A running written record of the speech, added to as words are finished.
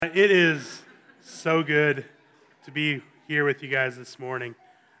It is so good to be here with you guys this morning.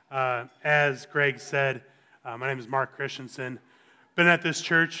 As Greg said, my name is Mark Christensen. Been at this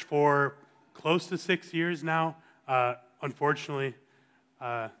church for close to 6 years now. Unfortunately,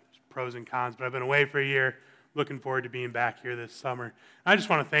 there's pros and cons, but I've been away for a year. Looking forward to being back here this summer. I just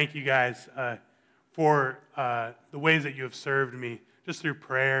want to thank you guys for the ways that you have served me, just through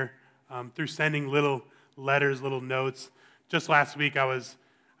prayer, through sending little letters, little notes. Just last week,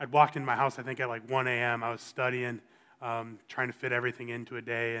 I'd walked in my house, I think at like 1 a.m. I was studying, trying to fit everything into a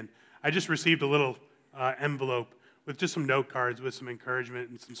day, and I just received a little envelope with just some note cards with some encouragement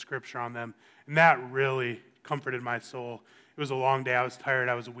and some scripture on them, and that really comforted my soul. It was a long day. I was tired.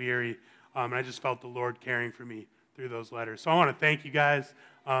 I was weary, and I just felt the Lord caring for me through those letters. So I want to thank you guys.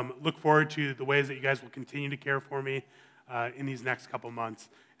 Look forward to the ways that you guys will continue to care for me in these next couple months,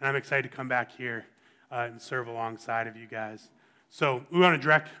 and I'm excited to come back here and serve alongside of you guys. So we want to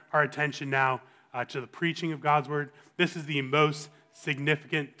direct our attention now to the preaching of God's Word. This is the most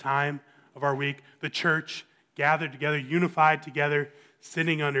significant time of our week. The church gathered together, unified together,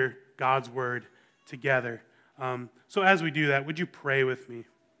 sitting under God's Word together. So as we do that, would you pray with me?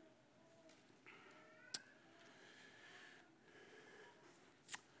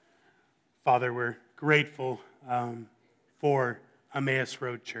 Father, we're grateful for Emmaus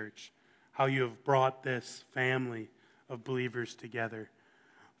Road Church, how you have brought this family of believers together.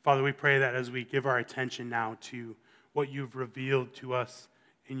 Father, we pray that as we give our attention now to what you've revealed to us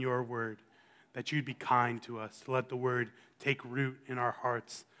in your word, that you'd be kind to us, to let the word take root in our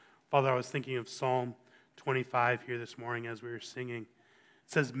hearts. Father, I was thinking of Psalm 25 here this morning as we were singing. It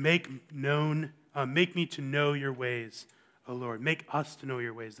says, make me to know your ways, O Lord. Make us to know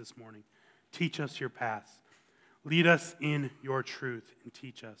your ways this morning. Teach us your paths. Lead us in your truth and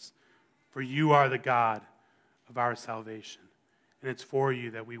teach us. For you are the God of our salvation. And it's for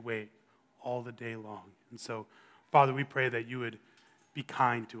you that we wait all the day long. And so, Father, we pray that you would be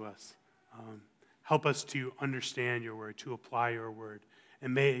kind to us. Help us to understand your word, to apply your word.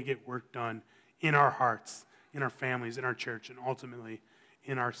 And may it get work done in our hearts, in our families, in our church, and ultimately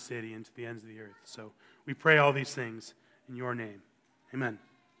in our city and to the ends of the earth. So we pray all these things in your name. Amen.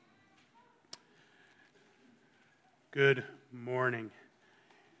 Good morning.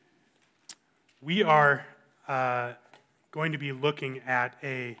 We are going to be looking at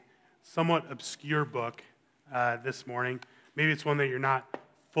a somewhat obscure book this morning. Maybe it's one that you're not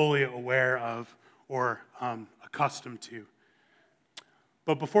fully aware of or accustomed to.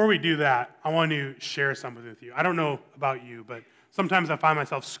 But before we do that, I want to share something with you. I don't know about you, but sometimes I find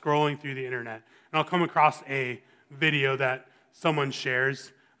myself scrolling through the internet, and I'll come across a video that someone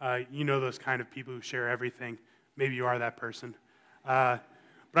shares. You know those kind of people who share everything. Maybe you are that person. But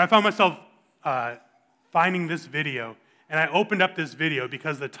I found myself finding this video, and I opened up this video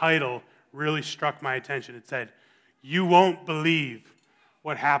because the title really struck my attention. It said, "You won't believe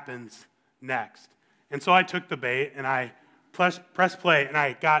what happens next." And so I took the bait, and I pressed play, and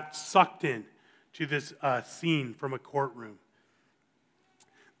I got sucked in to this scene from a courtroom.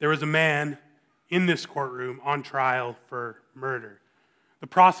 There was a man in this courtroom on trial for murder. The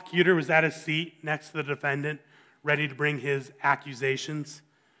prosecutor was at his seat next to the defendant, ready to bring his accusations.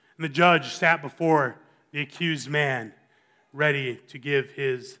 And the judge sat before the accused man, ready to give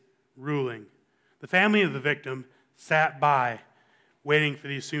his ruling. The family of the victim sat by, waiting for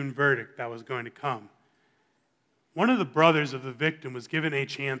the assumed verdict that was going to come. One of the brothers of the victim was given a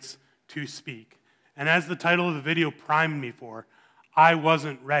chance to speak. And as the title of the video primed me for, I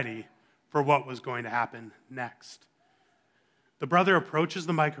wasn't ready for what was going to happen next. The brother approaches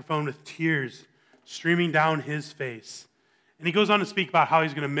the microphone with tears streaming down his face. And he goes on to speak about how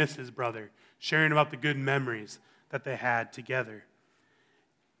he's going to miss his brother, sharing about the good memories that they had together.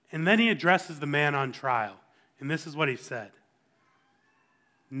 And then he addresses the man on trial, and this is what he said.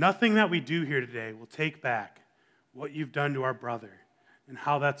 "Nothing that we do here today will take back what you've done to our brother and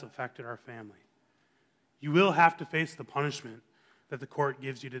how that's affected our family. You will have to face the punishment that the court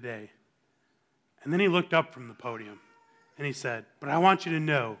gives you today." And then he looked up from the podium, and he said, "But I want you to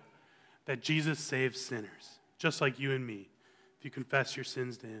know that Jesus saves sinners, just like you and me, if you confess your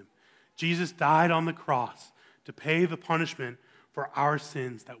sins to him. Jesus died on the cross to pay the punishment for our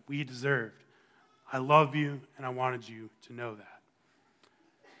sins that we deserved. I love you, and I wanted you to know that."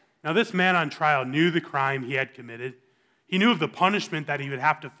 Now, this man on trial knew the crime he had committed. He knew of the punishment that he would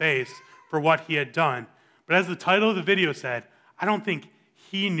have to face for what he had done. But as the title of the video said, I don't think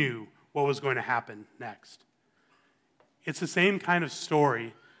he knew what was going to happen next. It's the same kind of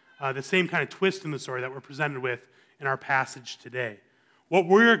story, the same kind of twist in the story that we're presented with in our passage today. What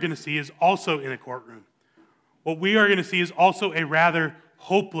we're going to see is also in a courtroom. What we are going to see is also a rather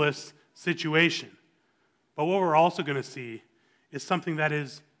hopeless situation. But what we're also going to see is something that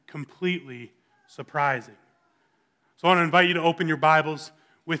is completely surprising. So I want to invite you to open your Bibles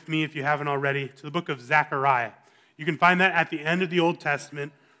with me, if you haven't already, to the book of Zechariah. You can find that at the end of the Old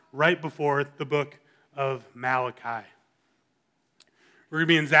Testament, right before the book of Malachi. We're going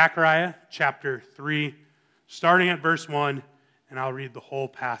to be in Zechariah chapter 3, starting at verse 1, and I'll read the whole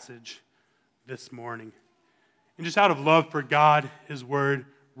passage this morning. And just out of love for God, His Word,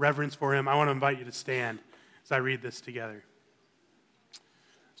 reverence for Him, I want to invite you to stand as I read this together.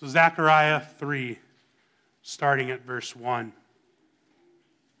 So Zechariah 3, starting at verse 1.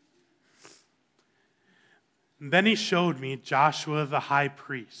 And then he showed me Joshua the high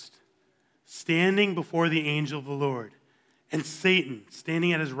priest, standing before the angel of the Lord, and Satan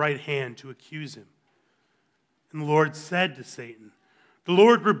standing at his right hand to accuse him. And the Lord said to Satan, "The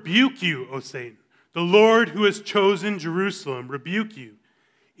Lord rebuke you, O Satan. The Lord who has chosen Jerusalem rebuke you.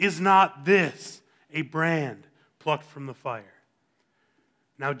 Is not this a brand plucked from the fire?"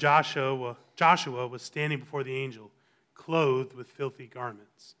 Now Joshua was standing before the angel, clothed with filthy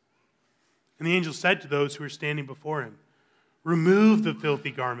garments. And the angel said to those who were standing before him, "Remove the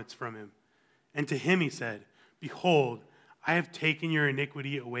filthy garments from him." And to him he said, "Behold, I have taken your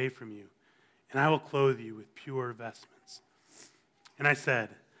iniquity away from you, and I will clothe you with pure vestments." And I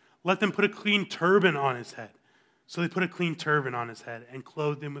said, "Let them put a clean turban on his head." So they put a clean turban on his head and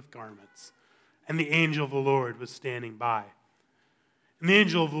clothed him with garments. And the angel of the Lord was standing by. And the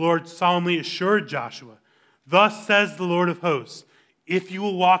angel of the Lord solemnly assured Joshua, "Thus says the Lord of hosts, if you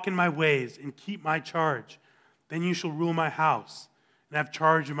will walk in my ways and keep my charge, then you shall rule my house and have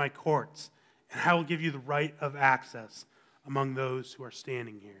charge of my courts, and I will give you the right of access among those who are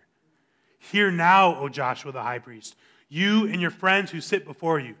standing here. Hear now, O Joshua the high priest, you and your friends who sit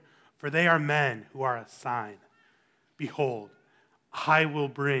before you, for they are men who are a sign. Behold, I will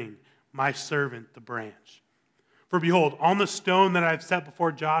bring my servant the branch. For behold, on the stone that I have set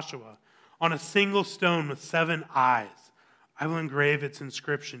before Joshua, on a single stone with 7 eyes, I will engrave its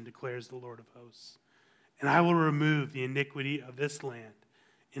inscription, declares the Lord of hosts. And I will remove the iniquity of this land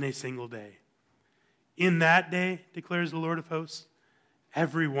in a single day. In that day, declares the Lord of hosts,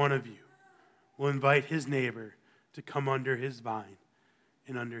 every one of you will invite his neighbor to come under his vine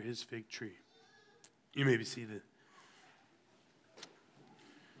and under his fig tree." You may be seated.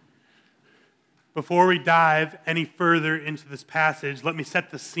 Before we dive any further into this passage, let me set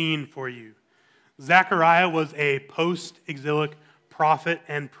the scene for you. Zechariah was a post-exilic prophet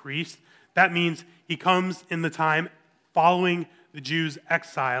and priest. That means he comes in the time following the Jews'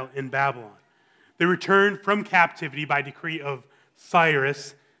 exile in Babylon. They returned from captivity by decree of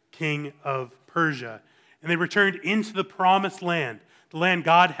Cyrus, king of Persia. And they returned into the promised land, the land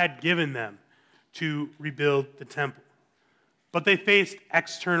God had given them to rebuild the temple. But they faced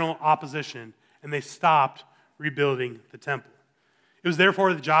external opposition, and they stopped rebuilding the temple. It was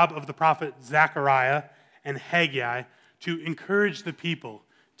therefore the job of the prophet Zechariah and Haggai to encourage the people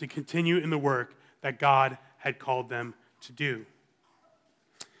to continue in the work that God had called them to do.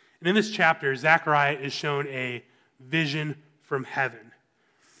 And in this chapter, Zechariah is shown a vision from heaven.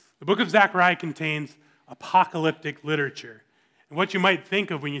 The book of Zechariah contains apocalyptic literature. And what you might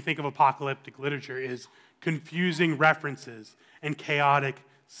think of when you think of apocalyptic literature is confusing references and chaotic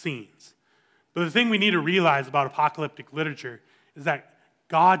scenes. But the thing we need to realize about apocalyptic literature is that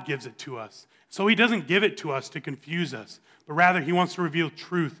God gives it to us. So he doesn't give it to us to confuse us, but rather he wants to reveal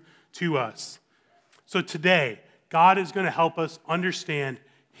truth to us. So today, God is going to help us understand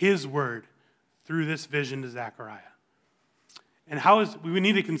his word through this vision to Zechariah. And we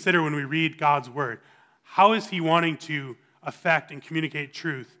need to consider when we read God's word, how is he wanting to affect and communicate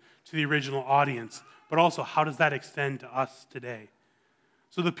truth to the original audience, but also how does that extend to us today?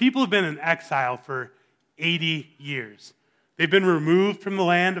 So the people have been in exile for 80 years. They've been removed from the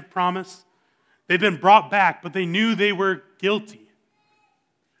land of promise. They've been brought back, but they knew they were guilty.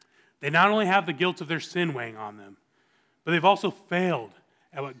 They not only have the guilt of their sin weighing on them, but they've also failed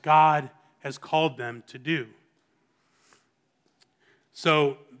at what God has called them to do.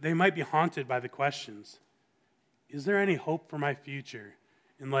 So they might be haunted by the questions, is there any hope for my future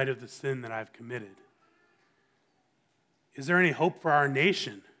in light of the sin that I've committed? Is there any hope for our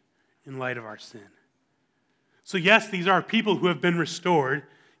nation in light of our sin? So yes, these are people who have been restored.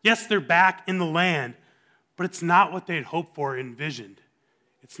 Yes, they're back in the land, but it's not what they'd hoped for or envisioned.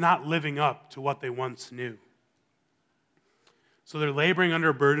 It's not living up to what they once knew. So they're laboring under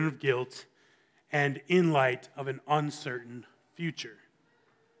a burden of guilt and in light of an uncertain future.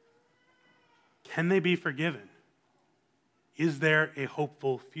 Can they be forgiven? Is there a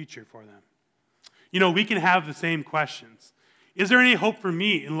hopeful future for them? You know, we can have the same questions. Is there any hope for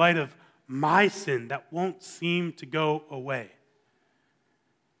me in light of my sin that won't seem to go away?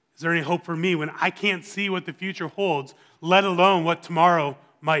 Is there any hope for me when I can't see what the future holds, let alone what tomorrow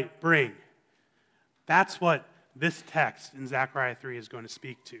might bring? That's what this text in Zechariah 3 is going to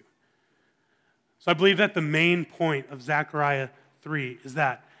speak to. So I believe that the main point of Zechariah 3 is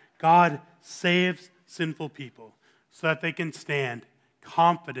that God saves sinful people so that they can stand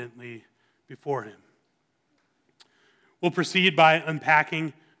confidently before him. We'll proceed by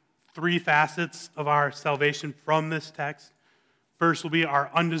unpacking three facets of our salvation from this text. First will be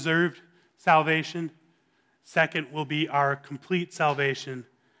our undeserved salvation. Second will be our complete salvation.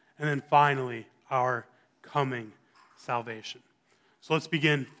 And then finally, our coming salvation. So let's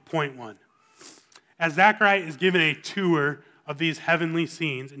begin point 1. As Zechariah is given a tour of these heavenly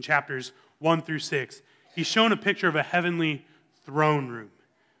scenes in chapters 1 through 6, he's shown a picture of a heavenly throne room.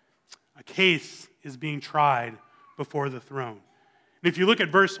 A case is being tried before the throne. And if you look at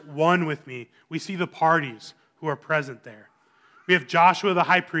verse 1 with me, we see the parties who are present there. We have Joshua the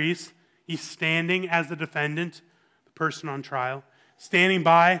high priest. He's standing as the defendant, the person on trial. Standing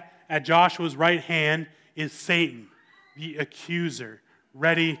by at Joshua's right hand is Satan, the accuser,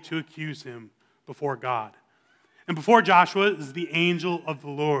 ready to accuse him before God. And before Joshua is the angel of the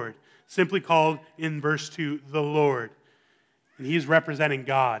Lord, simply called in verse 2, the Lord. And he's representing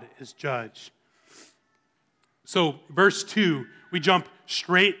God as judge. So, verse 2, we jump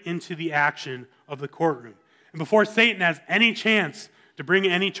straight into the action of the courtroom. And before Satan has any chance to bring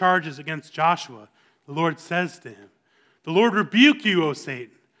any charges against Joshua, the Lord says to him, "The Lord rebuke you, O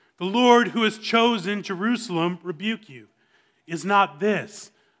Satan. The Lord who has chosen Jerusalem rebuke you. Is not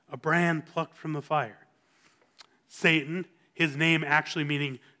this a brand plucked from the fire?" Satan, his name actually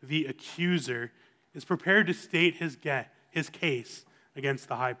meaning the accuser, is prepared to state his case against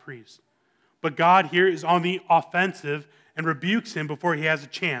the high priest. But God here is on the offensive and rebukes him before he has a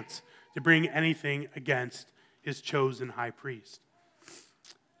chance to bring anything against his chosen high priest.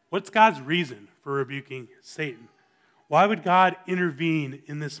 What's God's reason for rebuking Satan? Why would God intervene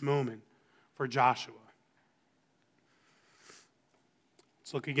in this moment for Joshua?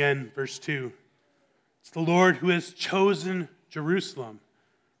 Let's look again, verse 2. It's the Lord who has chosen Jerusalem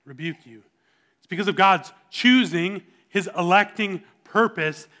rebuke you. It's because of God's choosing, his electing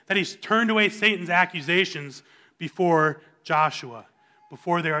purpose, that he's turned away Satan's accusations before Joshua,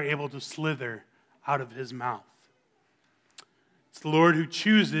 before they are able to slither out of his mouth. It's the Lord who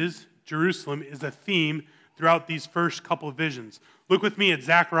chooses Jerusalem is a theme throughout these first couple of visions. Look with me at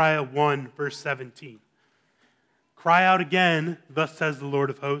Zechariah 1, verse 17. "Cry out again, thus says the Lord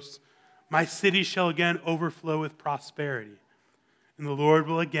of hosts, my city shall again overflow with prosperity, and the Lord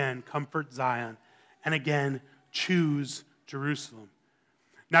will again comfort Zion and again choose Jerusalem."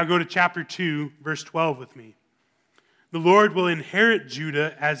 Now go to chapter 2, verse 12 with me. "The Lord will inherit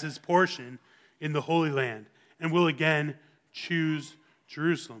Judah as his portion in the Holy Land and will again choose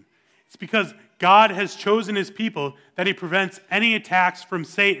Jerusalem." It's because God has chosen his people that he prevents any attacks from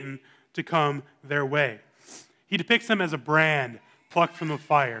Satan to come their way. He depicts them as a brand plucked from the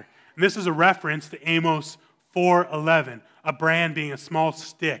fire. And this is a reference to Amos 4:11, a brand being a small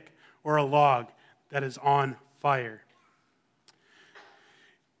stick or a log that is on fire.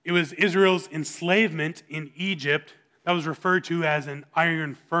 It was Israel's enslavement in Egypt that was referred to as an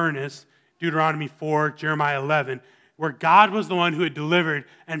iron furnace, Deuteronomy 4, Jeremiah 11, where God was the one who had delivered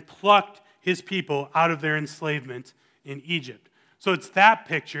and plucked his people out of their enslavement in Egypt. So it's that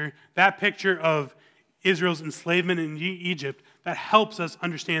picture of Israel's enslavement in Egypt, that helps us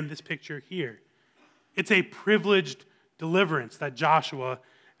understand this picture here. It's a privileged deliverance that Joshua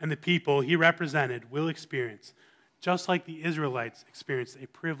and the people he represented will experience, just like the Israelites experienced a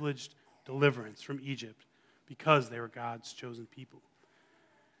privileged deliverance from Egypt because they were God's chosen people.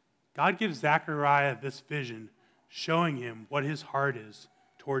 God gives Zechariah this vision, showing him what his heart is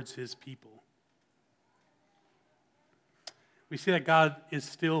towards his people. We see that God is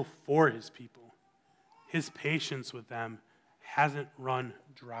still for his people. His patience with them hasn't run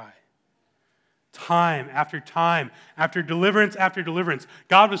dry. Time, after deliverance after deliverance,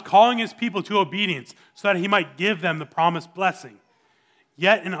 God was calling his people to obedience so that he might give them the promised blessing.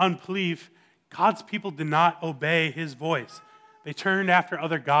 Yet in unbelief, God's people did not obey his voice. They turned after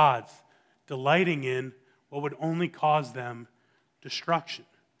other gods, delighting in what would only cause them destruction.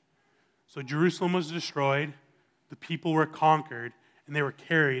 So Jerusalem was destroyed, the people were conquered, and they were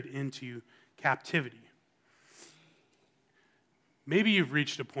carried into captivity. Maybe you've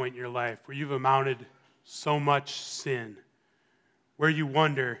reached a point in your life where you've amounted so much sin, where you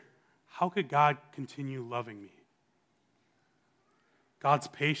wonder, how could God continue loving me? God's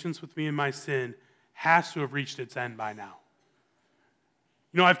patience with me in my sin has to have reached its end by now.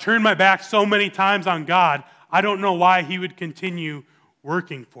 I've turned my back so many times on God, I don't know why he would continue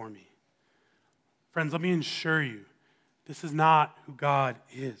working for me. Friends, let me assure you, this is not who God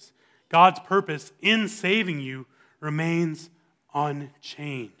is. God's purpose in saving you remains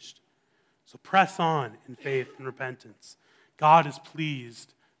unchanged. So press on in faith and repentance. God is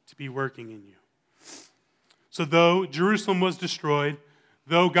pleased to be working in you. So though Jerusalem was destroyed,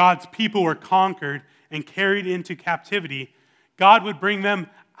 though God's people were conquered and carried into captivity, God would bring them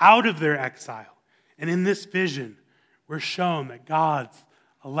out of their exile. And in this vision, we're shown that God's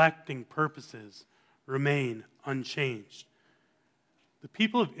electing purposes remain unchanged. The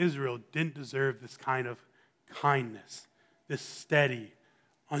people of Israel didn't deserve this kind of kindness, this steady,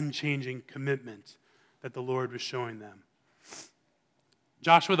 unchanging commitment that the Lord was showing them.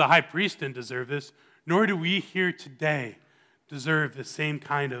 Joshua the high priest didn't deserve this, nor do we here today deserve the same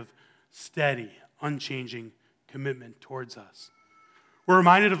kind of steady, unchanging commitment towards us. We're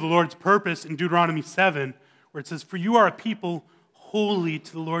reminded of the Lord's purpose in Deuteronomy 7, where it says, "For you are a people holy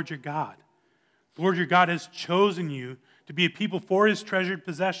to the Lord your God. The Lord your God has chosen you to be a people for his treasured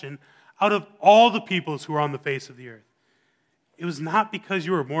possession out of all the peoples who are on the face of the earth." It was not because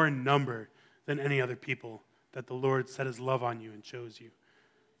you were more in number than any other people that the Lord set his love on you and chose you.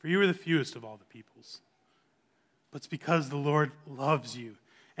 For you were the fewest of all the peoples. But it's because the Lord loves you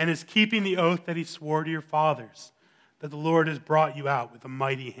and is keeping the oath that he swore to your fathers, that the Lord has brought you out with a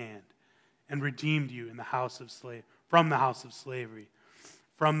mighty hand and redeemed you from the house of slavery,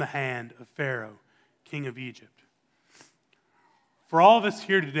 from the hand of Pharaoh, king of Egypt. For all of us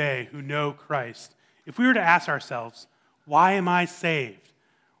here today who know Christ, if we were to ask ourselves, why am I saved?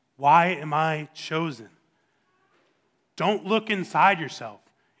 Why am I chosen? Don't look inside yourself.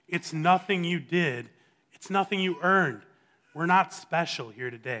 It's nothing you did. It's nothing you earned. We're not special here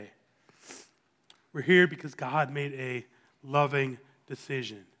today. We're here because God made a loving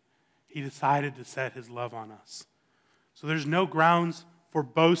decision. He decided to set his love on us. So there's no grounds for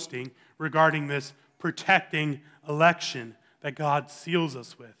boasting regarding this protecting election that God seals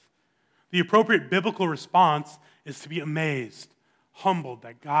us with. The appropriate biblical response is to be amazed, humbled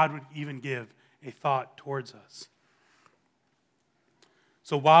that God would even give a thought towards us.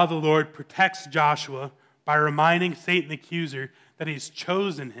 So while the Lord protects Joshua by reminding Satan the accuser that he's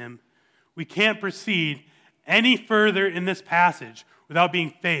chosen him, we can't proceed any further in this passage without being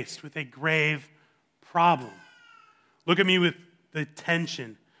faced with a grave problem. Look at me with the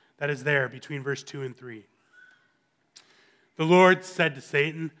tension that is there between verse 2 and 3. The Lord said to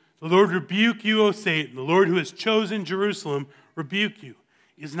Satan, "The Lord rebuke you, O Satan. The Lord who has chosen Jerusalem rebuke you.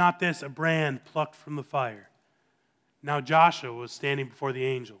 Is not this a brand plucked from the fire?" Now Joshua was standing before the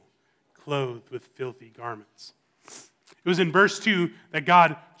angel, clothed with filthy garments. It was in verse 2 that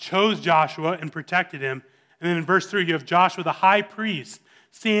God chose Joshua and protected him. And then in verse 3, you have Joshua the high priest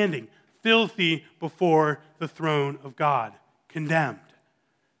standing filthy before the throne of God, condemned.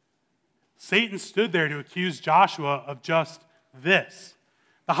 Satan stood there to accuse Joshua of just this.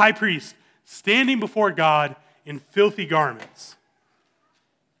 The high priest standing before God in filthy garments.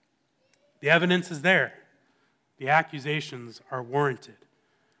 The evidence is there. The accusations are warranted.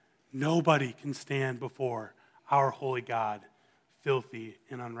 Nobody can stand before our holy God filthy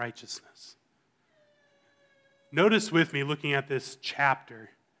in unrighteousness. Notice with me, looking at this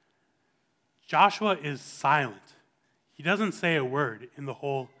chapter, Joshua is silent. He doesn't say a word in the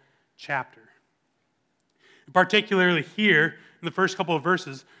whole chapter. Particularly here, in the first couple of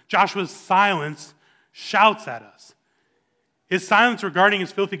verses, Joshua's silence shouts at us. His silence regarding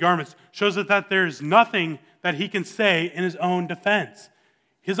his filthy garments shows us that there's nothing that he can say in his own defense.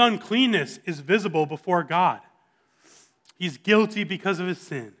 His uncleanness is visible before God. He's guilty because of his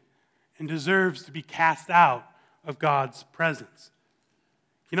sin and deserves to be cast out of God's presence.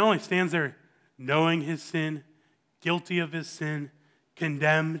 He not only stands there knowing his sin, guilty of his sin,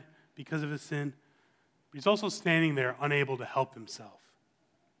 condemned because of his sin, but he's also standing there unable to help himself.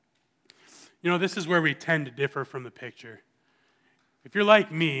 This is where we tend to differ from the picture. If you're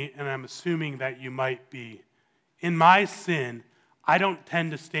like me, and I'm assuming that you might be, in my sin, I don't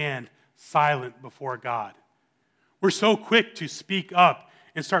tend to stand silent before God. We're so quick to speak up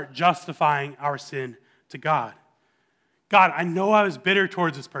and start justifying our sin to God. God, I know I was bitter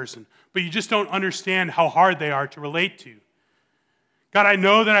towards this person, but you just don't understand how hard they are to relate to. God, I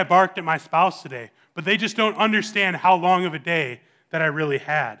know that I barked at my spouse today, but they just don't understand how long of a day that I really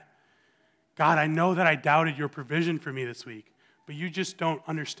had. God, I know that I doubted your provision for me this week, but you just don't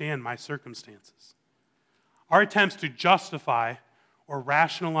understand my circumstances. Our attempts to justify or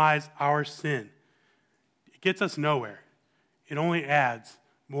rationalize our sin, it gets us nowhere. It only adds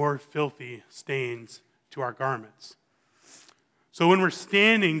more filthy stains to our garments. So when we're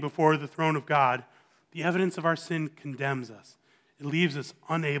standing before the throne of God, the evidence of our sin condemns us. It leaves us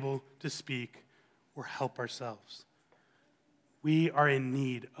unable to speak or help ourselves. We are in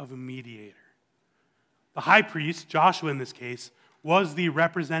need of a mediator. The high priest, Joshua in this case, was the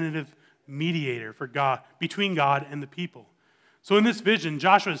representative mediator for God, between God and the people. So in this vision,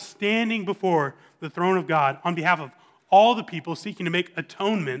 Joshua is standing before the throne of God on behalf of all the people seeking to make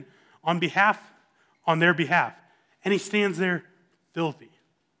atonement on their behalf. And he stands there filthy.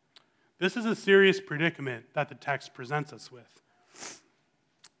 This is a serious predicament that the text presents us with.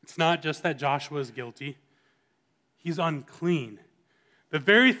 It's not just that Joshua is guilty. He's unclean. The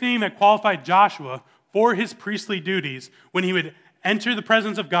very thing that qualified Joshua for his priestly duties when he would enter the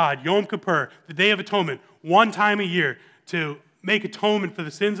presence of God, Yom Kippur, the Day of Atonement, one time a year to make atonement for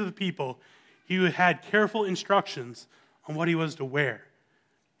the sins of the people, he had careful instructions on what he was to wear.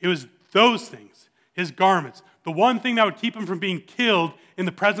 It was those things, his garments, the one thing that would keep him from being killed in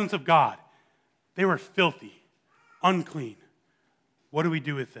the presence of God. They were filthy, unclean. What do we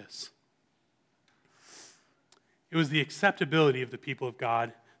do with this? It was the acceptability of the people of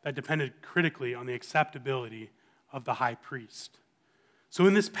God that depended critically on the acceptability of the high priest. So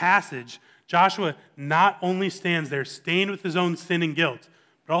in this passage, Joshua not only stands there stained with his own sin and guilt,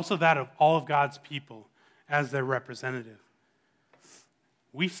 but also that of all of God's people as their representative.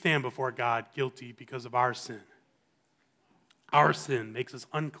 We stand before God guilty because of our sin. Our sin makes us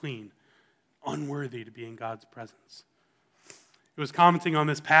unclean, unworthy to be in God's presence. It was commenting on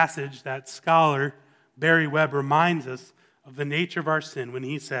this passage that scholar Barry Webb reminds us of the nature of our sin when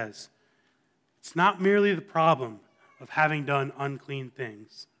he says, it's not merely the problem of having done unclean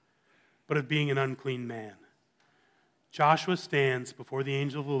things, but of being an unclean man. Joshua stands before the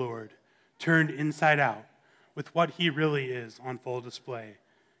angel of the Lord, turned inside out, with what he really is on full display,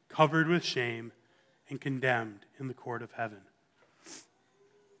 covered with shame and condemned in the court of heaven.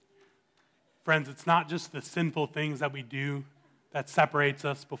 Friends, it's not just the sinful things that we do that separates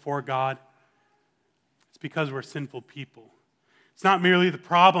us before God. It's because we're sinful people. It's not merely the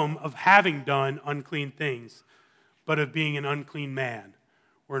problem of having done unclean things, but of being an unclean man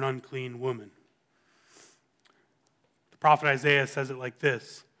or an unclean woman. The prophet Isaiah says it like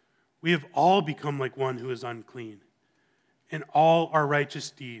this: we have all become like one who is unclean, and all our righteous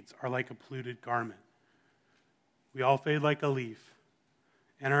deeds are like a polluted garment. We all fade like a leaf,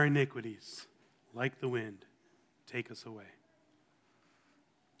 and our iniquities, like the wind, take us away.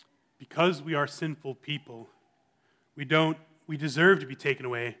 Because we are sinful people, we deserve to be taken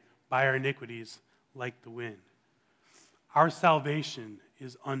away by our iniquities like the wind. Our salvation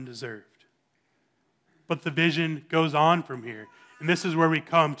is undeserved. But the vision goes on from here. And this is where we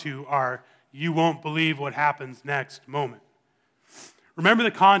come to our you won't believe what happens next moment. Remember the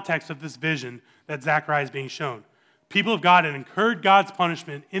context of this vision that Zechariah is being shown. People of God had incurred God's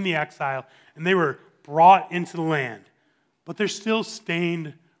punishment in the exile, and they were brought into the land. But they're still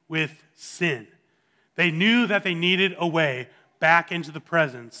stained with sin. They knew that they needed a way back into the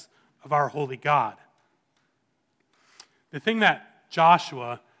presence of our holy God. The thing that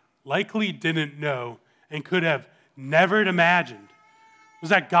Joshua likely didn't know and could have never imagined was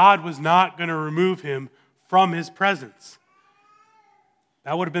that God was not going to remove him from his presence.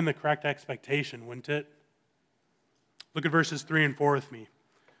 That would have been the correct expectation, wouldn't it? Look at verses 3 and 4 with me.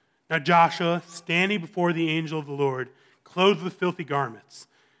 Now Joshua, standing before the angel of the Lord, clothed with filthy garments.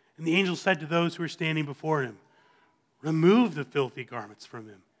 And the angel said to those who were standing before him, remove the filthy garments from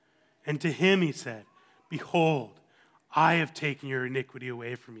him. And to him he said, behold, I have taken your iniquity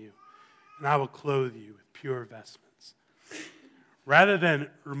away from you, and I will clothe you with pure vestments. Rather than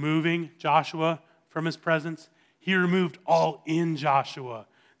removing Joshua from his presence, he removed all in Joshua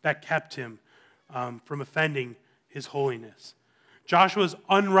that kept him from offending his holiness. Joshua's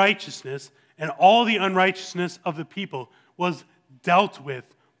unrighteousness and all the unrighteousness of the people was dealt with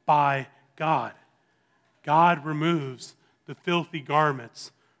by God. God removes the filthy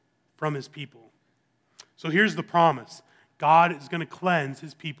garments from his people. So here's the promise. God is going to cleanse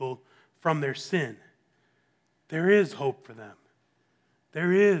his people from their sin. There is hope for them.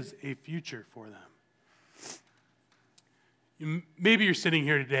 There is a future for them. Maybe you're sitting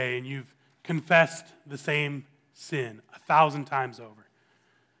here today and you've confessed the same sin 1,000 times over.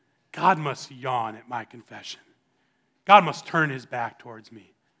 God must yawn at my confession. God must turn his back towards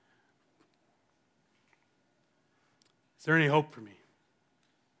me. Is there any hope for me?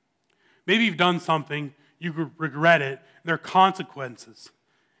 Maybe you've done something, you regret it, and there are consequences.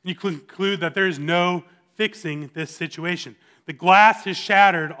 And you conclude that there is no fixing this situation. The glass is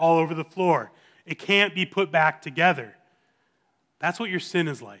shattered all over the floor. It can't be put back together. That's what your sin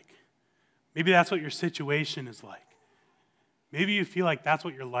is like. Maybe that's what your situation is like. Maybe you feel like that's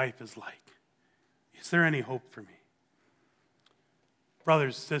what your life is like. Is there any hope for me?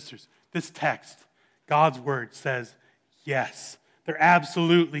 Brothers, sisters, this text, God's word says, yes, there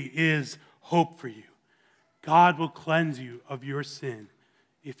absolutely is hope for you. God will cleanse you of your sin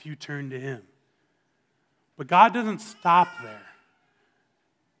if you turn to him. But God doesn't stop there.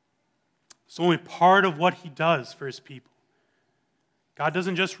 It's only part of what he does for his people. God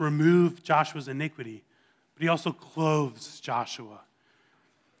doesn't just remove Joshua's iniquity, but he also clothes Joshua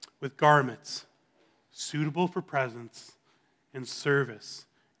with garments suitable for presence and service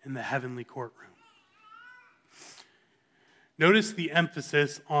in the heavenly courtroom. Notice the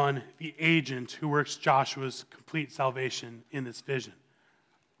emphasis on the agent who works Joshua's complete salvation in this vision.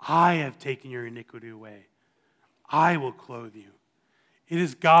 I have taken your iniquity away. I will clothe you. It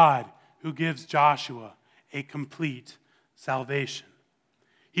is God who gives Joshua a complete salvation.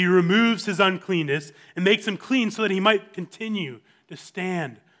 He removes his uncleanness and makes him clean so that he might continue to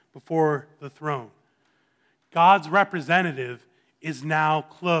stand before the throne. God's representative is now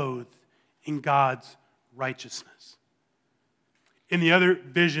clothed in God's righteousness. In the other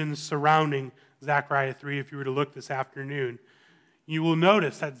visions surrounding Zechariah 3, if you were to look this afternoon, you will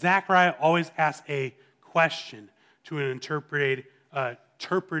notice that Zechariah always asks a question to an interpreting, an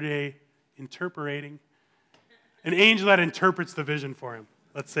angel that interprets the vision for him.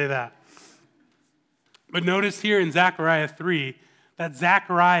 Let's say that. But notice here in Zechariah 3 that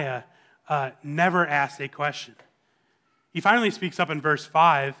Zechariah never asks a question. He finally speaks up in verse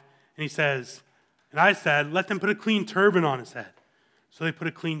 5, and he says, and I said, let them put a clean turban on his head. So they put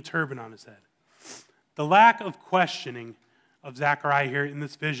a clean turban on his head. The lack of questioning of Zechariah here in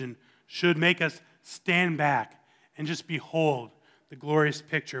this vision should make us stand back and just behold the glorious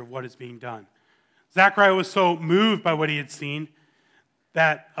picture of what is being done. Zechariah was so moved by what he had seen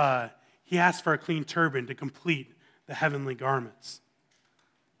that he asked for a clean turban to complete the heavenly garments.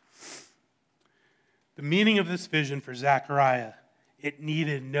 The meaning of this vision for Zechariah, it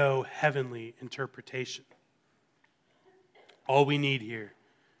needed no heavenly interpretation. All we need here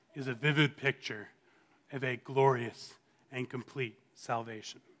is a vivid picture of a glorious and complete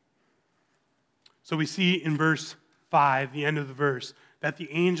salvation. So we see in verse 5, the end of the verse, that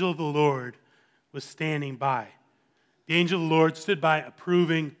the angel of the Lord was standing by. The angel of the Lord stood by,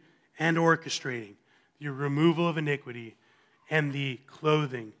 approving and orchestrating the removal of iniquity and the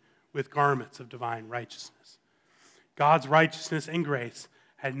clothing with garments of divine righteousness. God's righteousness and grace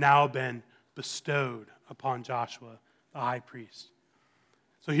had now been bestowed upon Joshua, the high priest.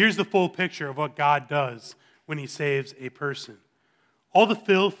 So here's the full picture of what God does when he saves a person. All the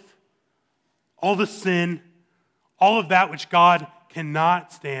filth, all the sin, all of that which God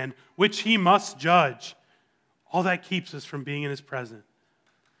cannot stand, which he must judge, all that keeps us from being in his presence,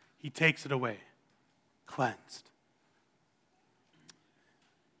 he takes it away, cleansed.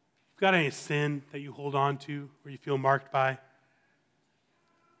 You've got any sin that you hold on to or you feel marked by?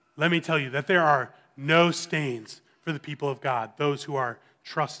 Let me tell you that there are no stains for the people of God, those who are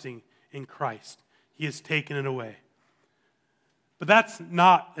trusting in Christ. He has taken it away. But that's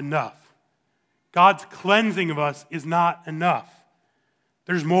not enough. God's cleansing of us is not enough.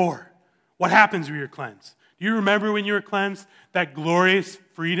 There's more. What happens when you're cleansed? Do you remember when you were cleansed, that glorious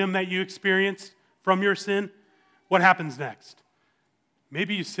freedom that you experienced from your sin? What happens next?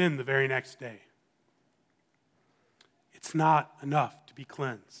 Maybe you sin the very next day. It's not enough to be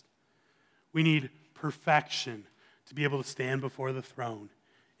cleansed. We need perfection to be able to stand before the throne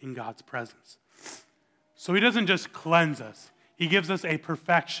in God's presence. So he doesn't just cleanse us. He gives us a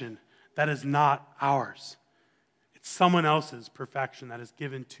perfection that is not ours. It's someone else's perfection that is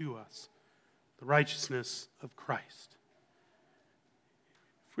given to us, the righteousness of Christ.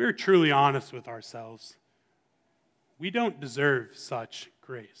 If we are truly honest with ourselves, we don't deserve such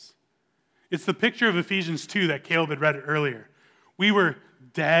grace. It's the picture of Ephesians 2 that Caleb had read earlier. We were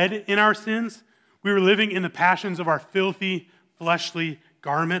dead in our sins. We were living in the passions of our filthy, fleshly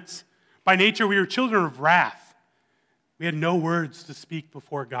garments. By nature, we were children of wrath. We had no words to speak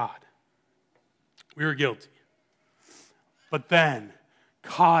before God. We were guilty. But then,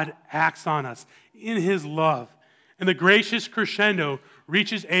 God acts on us in his love, and the gracious crescendo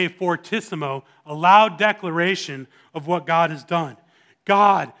reaches a fortissimo, a loud declaration of what God has done.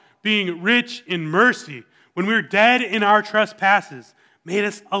 God, being rich in mercy, when we were dead in our trespasses, made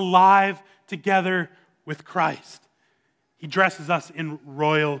us alive together with Christ. He dresses us in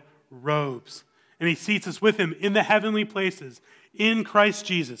royal robes, and he seats us with him in the heavenly places in Christ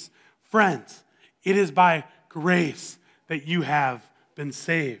Jesus. Friends, it is by grace that you have been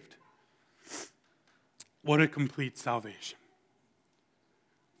saved. What a complete salvation.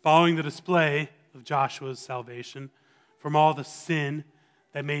 Following the display of Joshua's salvation, from all the sin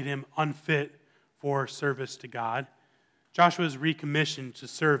that made him unfit for service to God, Joshua is recommissioned to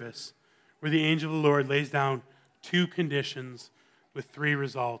service, where the angel of the Lord lays down 2 conditions with 3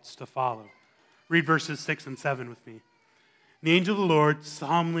 results to follow. Read verses 6 and 7 with me. The angel of the Lord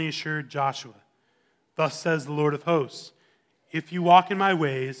solemnly assured Joshua, "Thus says the Lord of hosts, if you walk in my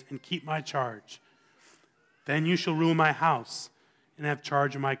ways and keep my charge, then you shall rule my house and have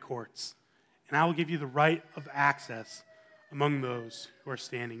charge of my courts, and I will give you the right of access among those who are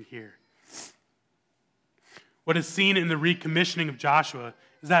standing here." What is seen in the recommissioning of Joshua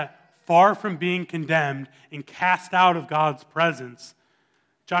is that far from being condemned and cast out of God's presence,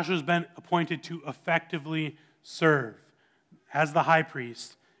 Joshua has been appointed to effectively serve as the high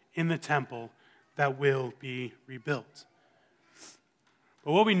priest in the temple that will be rebuilt.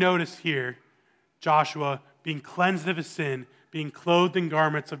 But what we notice here, Joshua being cleansed of his sin, being clothed in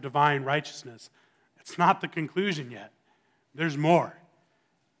garments of divine righteousness, it's not the conclusion yet. There's more.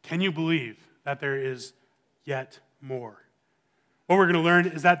 Can you believe that there is yet more? What we're going to learn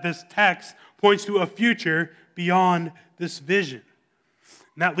is that this text points to a future beyond this vision.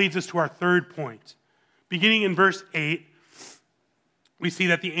 And that leads us to our third point. Beginning in verse 8, we see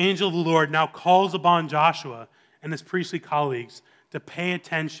that the angel of the Lord now calls upon Joshua and his priestly colleagues to pay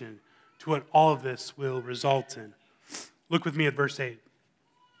attention to what all of this will result in. Look with me at verse 8.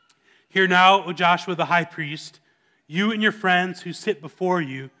 "Hear now, O Joshua the high priest, you and your friends who sit before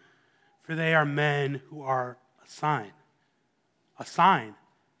you, for they are men who are a sign." A sign.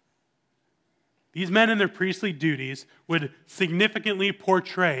 These men in their priestly duties would significantly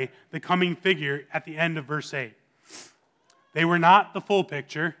portray the coming figure at the end of verse 8. They were not the full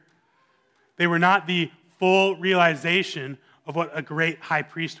picture. They were not the full realization of what a great high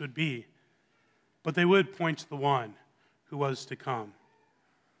priest would be, but they would point to the one who was to come.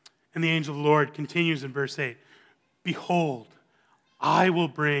 And the angel of the Lord continues in verse 8, "Behold, I will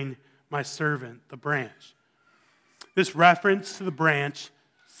bring my servant, the branch." This reference to the branch,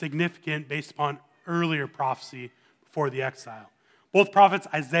 significant based upon earlier prophecy before the exile. Both prophets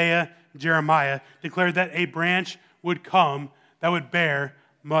Isaiah and Jeremiah declared that a branch would come that would bear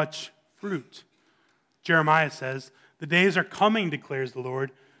much fruit. Jeremiah says, "The days are coming, declares the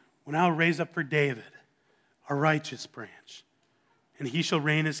Lord, when I will raise up for David a righteous branch, and he shall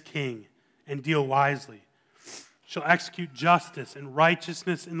reign as king and deal wisely, shall execute justice and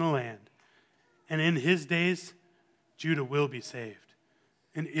righteousness in the land. And in his days, Judah will be saved,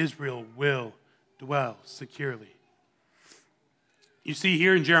 and Israel will dwell securely." You see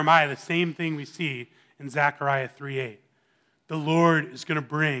here in Jeremiah the same thing we see in Zechariah 3:8. The Lord is going to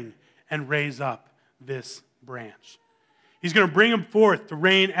bring and raise up this branch. He's going to bring him forth to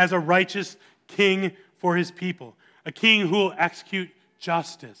reign as a righteous king for his people, a king who will execute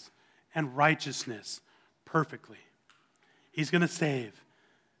justice and righteousness perfectly. He's going to save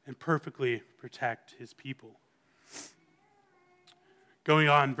and perfectly protect his people. Going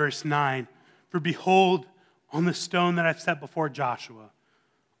on, verse 9, "For behold, on the stone that I've set before Joshua,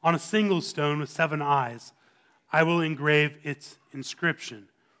 on a single stone with 7 eyes, I will engrave its inscription,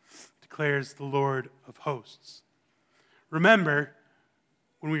 declares the Lord of hosts." Remember,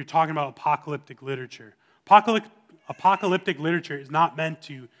 when we were talking about apocalyptic literature, apocalyptic literature is not meant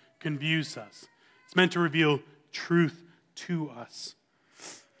to confuse us. It's meant to reveal truth to us.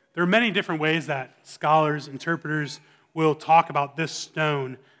 There are many different ways that scholars, interpreters will talk about this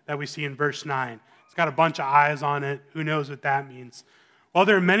stone that we see in verse 9. It's got a bunch of eyes on it. Who knows what that means? While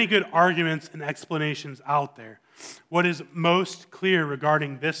there are many good arguments and explanations out there, what is most clear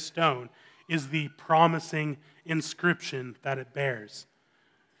regarding this stone is the promising inscription that it bears.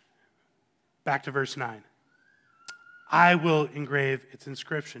 Back to verse 9. "I will engrave its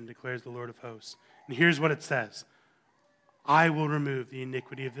inscription, declares the Lord of hosts." And here's what it says: "I will remove the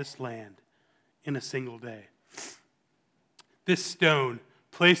iniquity of this land in a single day." This stone,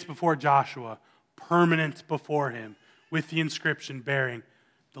 placed before Joshua, permanent before him, with the inscription bearing,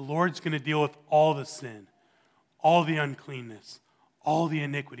 the Lord's going to deal with all the sin, all the uncleanness, all the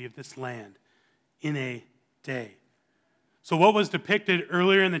iniquity of this land in a day. So what was depicted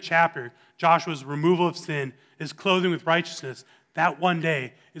earlier in the chapter, Joshua's removal of sin, his clothing with righteousness, that one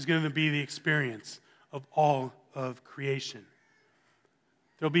day is going to be the experience of all of creation.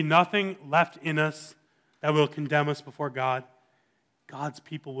 There will be nothing left in us that will condemn us before God. God's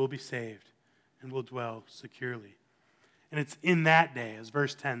people will be saved and will dwell securely. And it's in that day, as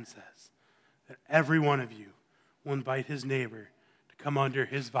verse 10 says, that every one of you will invite his neighbor to come under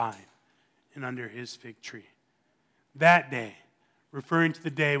his vine and under his fig tree. That day, referring to the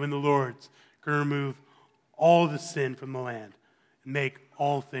day when the Lord's going to remove all the sin from the land and make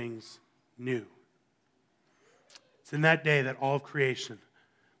all things new. It's in that day that all of creation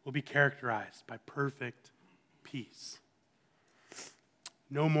will be characterized by perfect peace.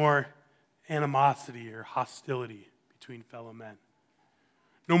 No more animosity or hostility between fellow men.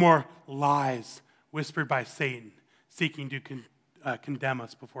 No more lies whispered by Satan seeking to condemn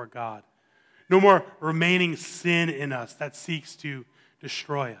us before God. No more remaining sin in us that seeks to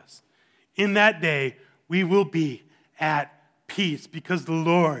destroy us. In that day, we will be at peace because the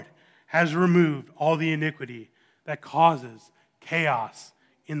Lord has removed all the iniquity that causes chaos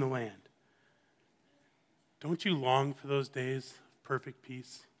in the land. Don't you long for those days of perfect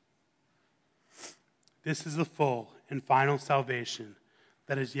peace? This is the full and final salvation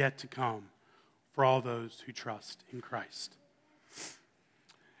that is yet to come for all those who trust in Christ.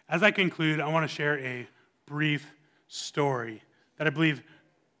 As I conclude, I want to share a brief story that I believe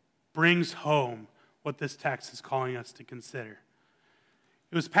brings home what this text is calling us to consider.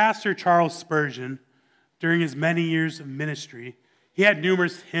 It was Pastor Charles Spurgeon, during his many years of ministry, he had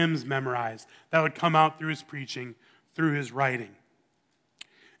numerous hymns memorized that would come out through his preaching, through his writing.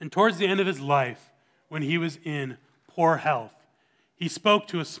 And towards the end of his life, when he was in poor health, he spoke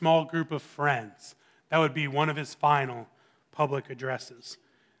to a small group of friends. That would be one of his final public addresses.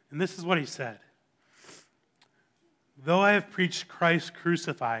 And this is what he said. Though I have preached Christ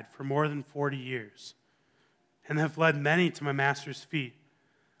crucified for more than 40 years and have led many to my master's feet,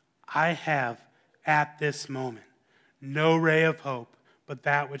 I have at this moment no ray of hope but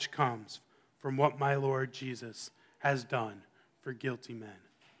that which comes from what my Lord Jesus has done for guilty men.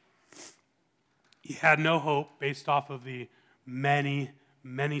 He had no hope based off of the many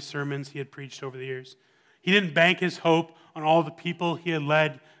sermons he had preached over the years. He didn't bank his hope on all the people he had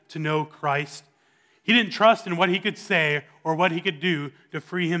led to know Christ. He didn't trust in what he could say or what he could do to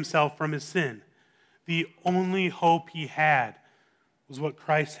free himself from his sin. The only hope he had was what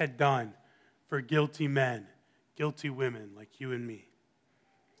Christ had done for guilty men, guilty women like you and me.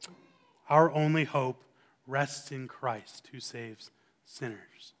 Our only hope rests in Christ who saves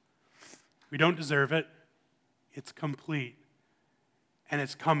sinners. We don't deserve it. It's complete. And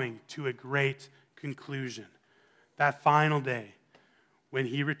it's coming to a great conclusion. That final day when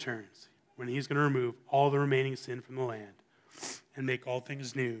he returns, when he's going to remove all the remaining sin from the land and make all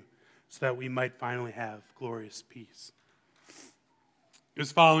things new so that we might finally have glorious peace. It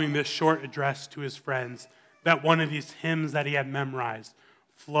was following this short address to his friends that one of these hymns that he had memorized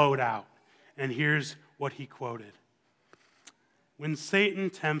flowed out. And here's what he quoted. When Satan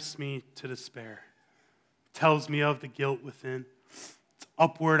tempts me to despair, tells me of the guilt within, it's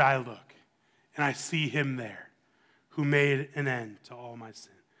upward I look, and I see him there, who made an end to all my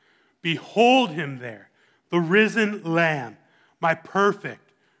sin. Behold him there, the risen Lamb, my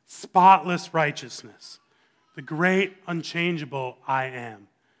perfect, spotless righteousness, the great, unchangeable I am,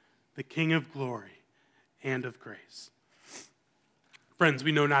 the King of glory and of grace. Friends,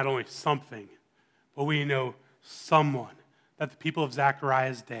 we know not only something, but we know someone that the people of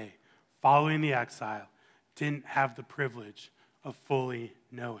Zechariah's day, following the exile, didn't have the privilege of fully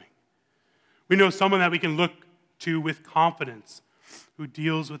knowing. We know someone that we can look to with confidence who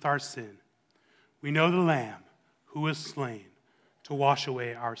deals with our sin. We know the Lamb who was slain to wash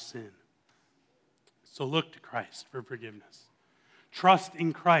away our sin. So look to Christ for forgiveness. Trust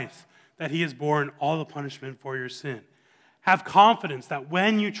in Christ that he has borne all the punishment for your sin. Have confidence that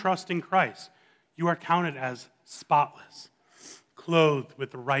when you trust in Christ, you are counted as spotless, clothed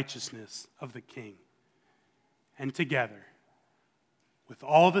with the righteousness of the King. And together, with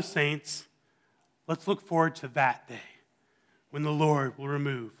all the saints, let's look forward to that day when the Lord will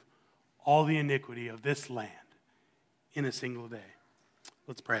remove all the iniquity of this land in a single day.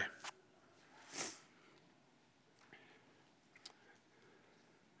 Let's pray.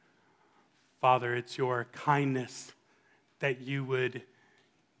 Father, it's your kindness that you would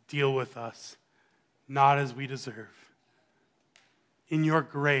deal with us, not as we deserve. In your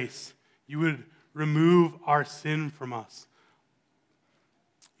grace, you would remove our sin from us,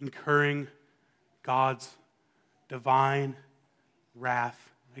 incurring God's divine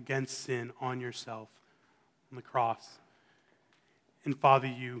wrath against sin on yourself on the cross. And Father,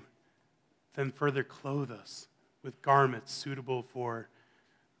 you then further clothe us with garments suitable for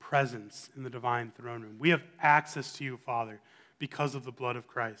presence in the divine throne room. We have access to you, Father, because of the blood of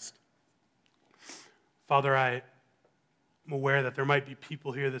Christ. Father, I am aware that there might be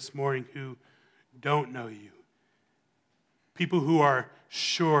people here this morning who don't know you. People who are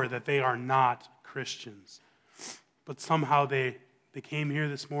sure that they are not Christians, but somehow they came here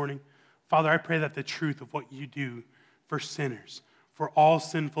this morning. Father, I pray that the truth of what you do for sinners, for all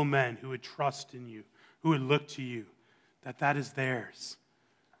sinful men who would trust in you, who would look to you, that is theirs.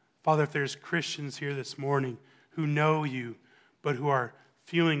 Father, if there's Christians here this morning who know you, but who are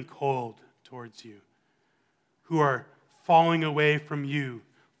feeling cold towards you, who are falling away from you,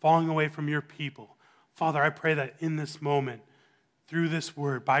 falling away from your people. Father, I pray that in this moment, through this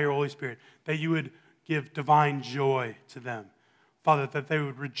word, by your Holy Spirit, that you would give divine joy to them. Father, that they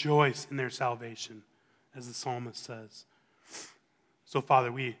would rejoice in their salvation, as the psalmist says. So,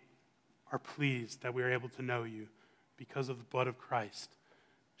 Father, we are pleased that we are able to know you because of the blood of Christ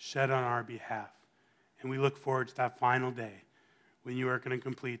shed on our behalf. And we look forward to that final day when you are going to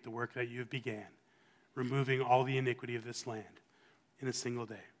complete the work that you have began, removing all the iniquity of this land in a single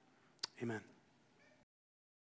day. Amen.